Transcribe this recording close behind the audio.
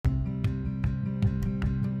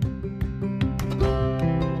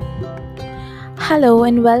Hello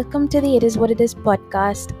and welcome to the It Is What It Is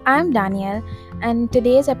podcast. I'm Danielle, and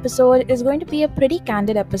today's episode is going to be a pretty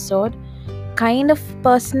candid episode, kind of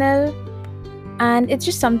personal, and it's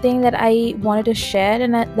just something that I wanted to share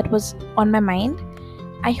and that was on my mind.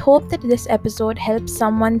 I hope that this episode helps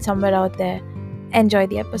someone somewhere out there. Enjoy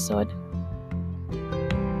the episode.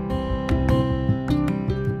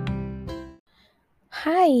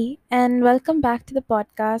 Hi, and welcome back to the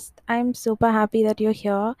podcast. I'm super happy that you're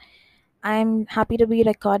here. I'm happy to be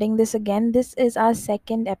recording this again. This is our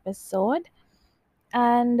second episode.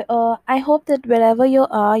 And I hope that wherever you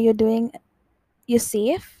are, you're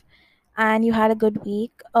safe and you had a good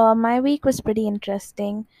week. My week was pretty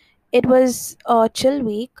interesting. It was a chill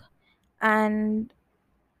week, and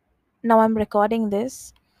now I'm recording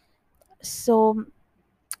this. So,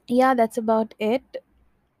 yeah, that's about it.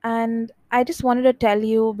 And I just wanted to tell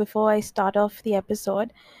you before I start off the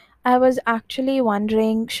episode, I was actually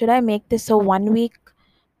wondering, should I make this a 1 week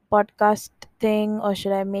podcast thing, or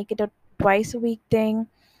should I make it a twice a week thing?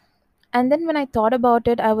 And then when I thought about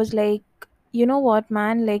it, I was like, you know what,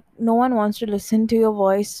 man? Like, no one wants to listen to your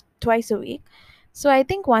voice twice a week. So I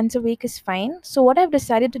think once a week is fine. So what I've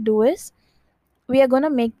decided to do is we are going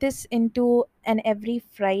to make this into an every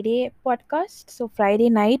Friday podcast. So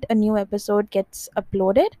Friday night, a new episode gets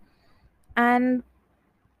uploaded. And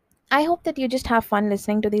I hope that you just have fun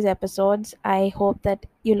listening to these episodes. I hope that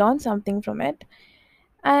you learn something from it.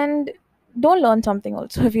 And don't learn something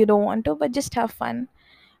also if you don't want to, but just have fun.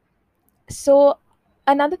 So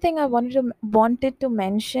another thing I wanted to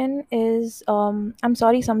mention is I'm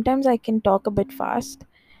sorry, sometimes I can talk a bit fast,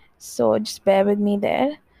 so just bear with me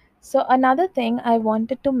there. So another thing I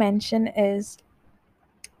wanted to mention is,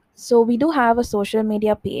 so we do have a social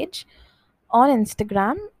media page on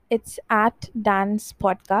Instagram. It's at Dan's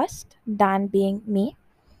podcast, Dan being me.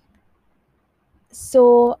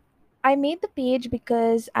 So I made the page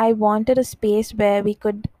because I wanted a space where we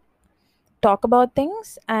could talk about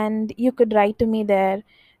things, and you could write to me there.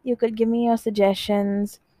 You could give me your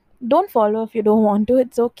suggestions. Don't follow if you don't want to,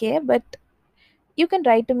 it's okay, but you can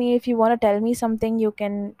write to me if you want to tell me something. You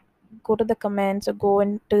can go to the comments or go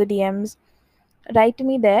into the DMs, write to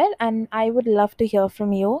me there, and I would love to hear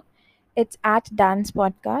from you. It's at Dance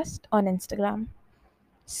Podcast on Instagram.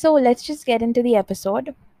 So let's just get into the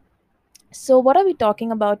episode. So what are we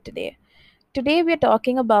talking about today? Today we're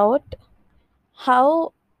talking about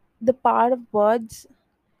how the power of words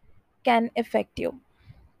can affect you.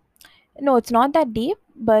 No, it's not that deep,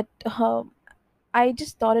 but I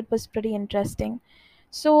just thought it was pretty interesting.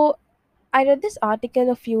 So I read this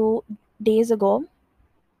article a few days ago.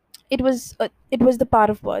 It was the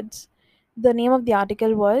power of words. The name of the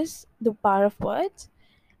article was the power of words,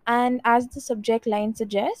 and as the subject line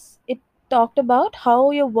suggests, it talked about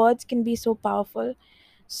how your words can be so powerful.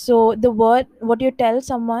 So the word, what you tell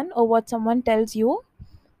someone or what someone tells you,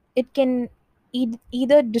 it can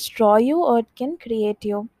either destroy you or it can create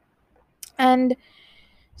you. And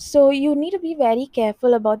so you need to be very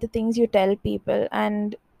careful about the things you tell people,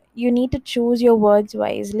 and you need to choose your words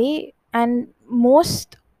wisely. And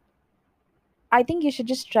most, I think you should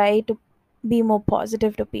just try to be more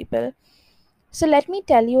positive to people. So let me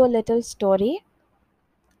tell you a little story.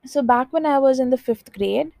 So back when I was in the 5th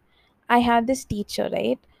grade, I had this teacher,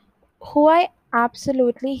 right, who I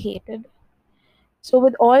absolutely hated. So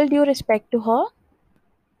with all due respect to her,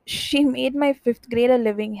 she made my 5th grade a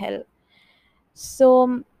living hell.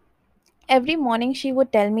 So every morning she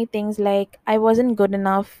would tell me things like I wasn't good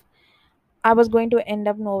enough, I was going to end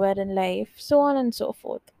up nowhere in life, so on and so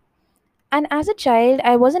forth. And as a child,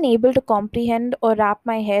 I wasn't able to comprehend or wrap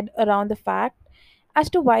my head around the fact as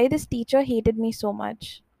to why this teacher hated me so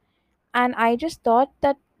much. And I just thought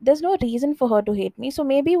that there's no reason for her to hate me, so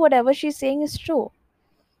maybe whatever she's saying is true.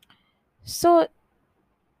 So,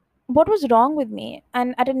 what was wrong with me?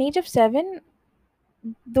 And at an age of 7,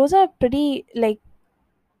 those are pretty like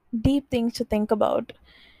deep things to think about.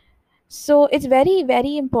 So, it's very,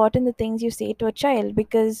 very important the things you say to a child,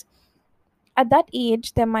 because at that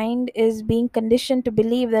age, their mind is being conditioned to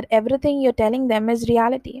believe that everything you're telling them is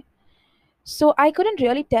reality. So I couldn't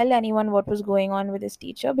really tell anyone what was going on with this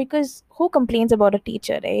teacher, because who complains about a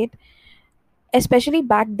teacher, right? Especially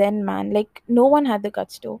back then, man. Like, no one had the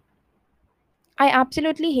guts to. I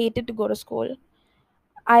absolutely hated to go to school.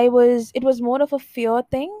 It was more of a fear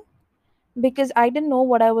thing, because I didn't know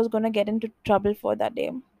what I was going to get into trouble for that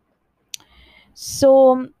day.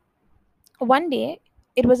 So one day,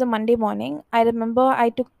 it was a Monday morning. I remember I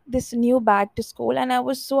took this new bag to school and I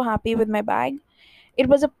was so happy with my bag. It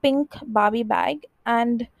was a pink Barbie bag,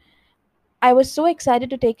 and I was so excited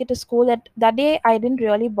to take it to school that that day I didn't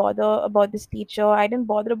really bother about this teacher. I didn't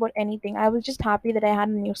bother about anything. I was just happy that I had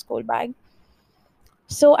a new school bag.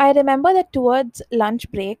 So I remember that towards lunch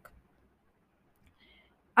break,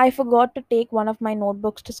 I forgot to take one of my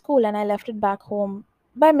notebooks to school and I left it back home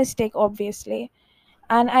by mistake, obviously.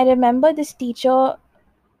 And I remember this teacher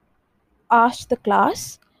asked the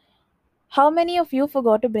class, "How many of you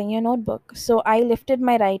forgot to bring your notebook?" So I lifted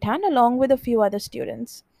my right hand along with a few other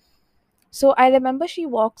students. So I remember she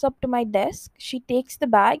walks up to my desk, she takes the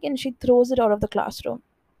bag and she throws it out of the classroom.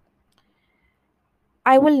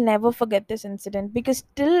 I will never forget this incident because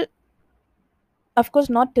till, of course,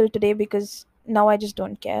 not till today because now I just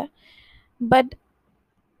don't care. But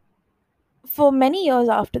for many years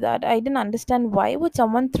after that, I didn't understand why would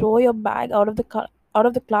someone throw your bag out of the out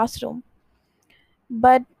of the classroom.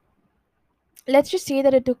 But let's just say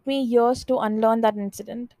that it took me years to unlearn that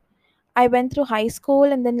incident. I went through high school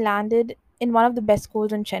and then landed in one of the best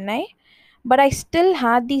schools in Chennai, but I still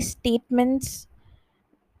had these statements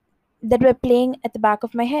that were playing at the back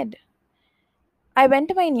of my head. I went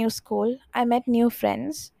to my new school, I met new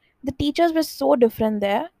friends. The teachers were so different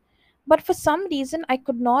there, but for some reason, I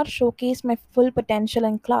could not showcase my full potential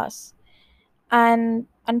in class. And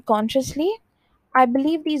unconsciously, I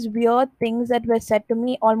believe these weird things that were said to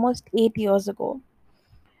me almost 8 years ago.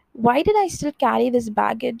 Why did I still carry this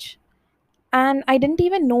baggage? And I didn't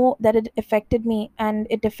even know that it affected me and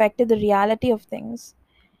it affected the reality of things.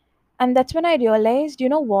 And that's when I realized, you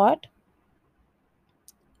know what?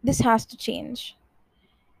 This has to change.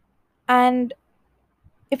 And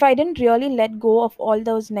if I didn't really let go of all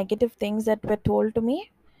those negative things that were told to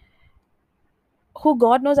me, who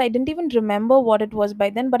God knows, I didn't even remember what it was by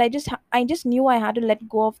then, but I just knew I had to let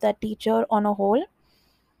go of that teacher on a whole,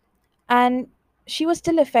 and she was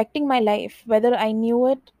still affecting my life whether I knew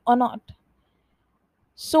it or not.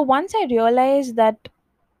 So once I realized that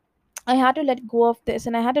I had to let go of this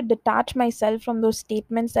and I had to detach myself from those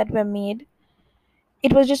statements that were made,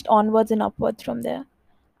 it was just onwards and upwards from there.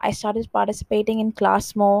 I started participating in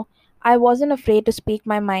class more. I wasn't afraid to speak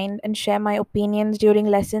my mind and share my opinions during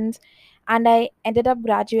lessons, and I ended up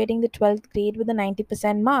graduating the 12th grade with a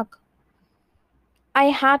 90% mark. I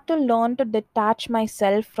had to learn to detach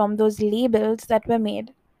myself from those labels that were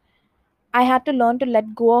made. I had to learn to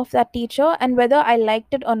let go of that teacher, and whether I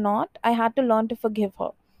liked it or not, I had to learn to forgive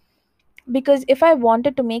her. Because if I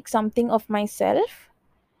wanted to make something of myself,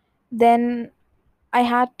 then I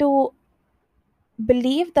had to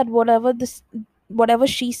believe that whatever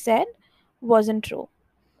she said wasn't true.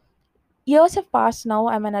 Years have passed now.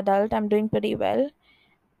 I'm an adult, I'm doing pretty well,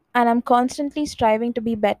 and I'm constantly striving to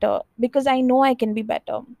be better because I know I can be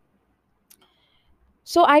better.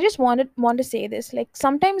 So I just want to say this, like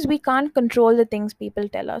sometimes we can't control the things people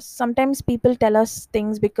tell us. Sometimes people tell us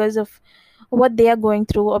things because of what they are going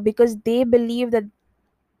through or because they believe that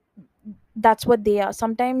that's what they are.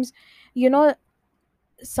 Sometimes, you know,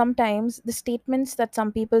 sometimes the statements that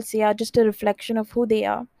some people say are just a reflection of who they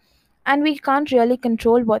are, and we can't really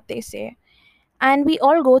control what they say. And we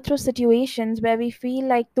all go through situations where we feel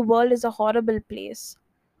like the world is a horrible place.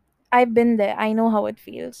 I've been there, I know how it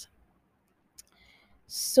feels.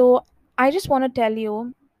 So I just want to tell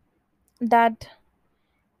you that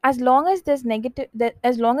as long as there's negative that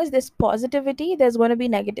as long as there's positivity, there's going to be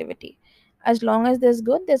negativity. As long as there's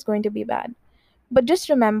good, there's going to be bad. But just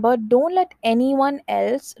remember, don't let anyone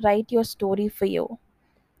else write your story for you.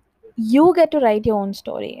 You get to write your own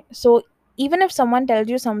story. So even if someone tells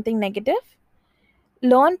you something negative,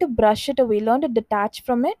 learn to brush it away, learn to detach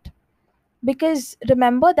from it, because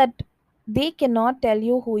remember that they cannot tell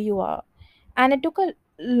you who you are. And it took a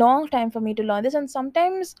long time for me to learn this, and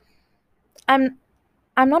sometimes i'm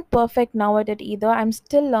I'm not perfect now at it either. I'm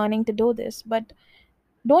still learning to do this, but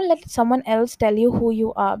don't let someone else tell you who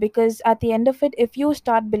you are, because at the end of it, if you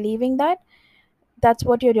start believing that, that's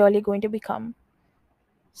what you're really going to become.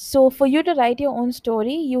 So for you to write your own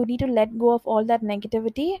story, you need to let go of all that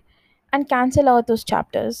negativity and cancel out those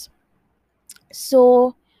chapters.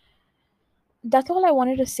 So that's all I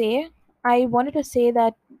wanted to say. I wanted to say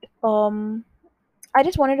that um I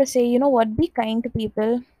just wanted to say, you know what, be kind to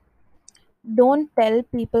people. Don't tell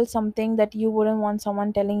people something that you wouldn't want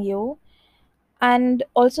someone telling you. And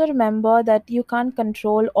also remember that you can't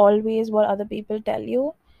control always what other people tell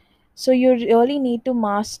you. So you really need to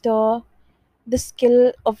master the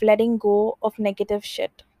skill of letting go of negative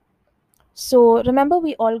shit. So remember,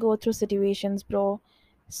 we all go through situations, bro.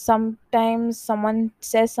 Sometimes someone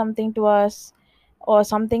says something to us or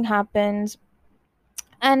something happens,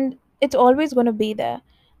 and it's always going to be there.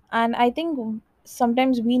 And I think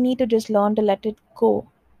sometimes we need to just learn to let it go.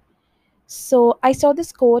 So I saw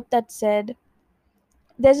this quote that said,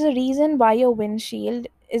 There's a reason why your windshield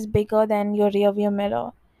is bigger than your rear view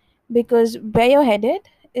mirror, because where you're headed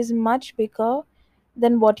is much bigger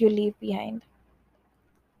than what you leave behind.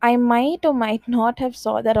 I might or might not have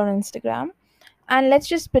saw that on Instagram. And let's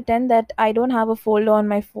just pretend that I don't have a folder on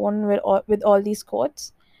my phone with all these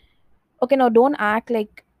quotes. Okay, now don't act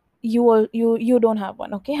like you don't have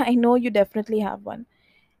one, okay? I know you definitely have one.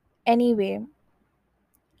 Anyway,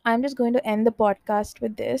 I'm just going to end the podcast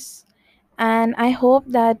with this. And I hope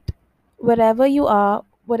that wherever you are,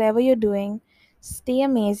 whatever you're doing, stay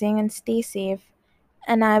amazing and stay safe.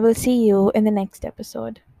 And I will see you in the next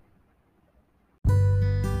episode.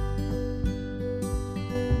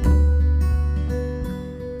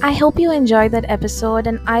 I hope you enjoyed that episode,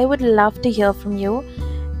 and I would love to hear from you.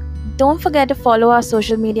 Don't forget to follow our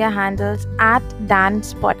social media handles at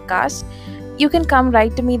Dance Podcast. You can come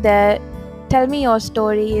right to me there, tell me your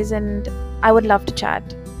stories, and I would love to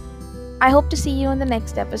chat. I hope to see you in the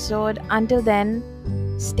next episode. Until then,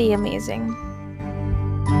 stay amazing.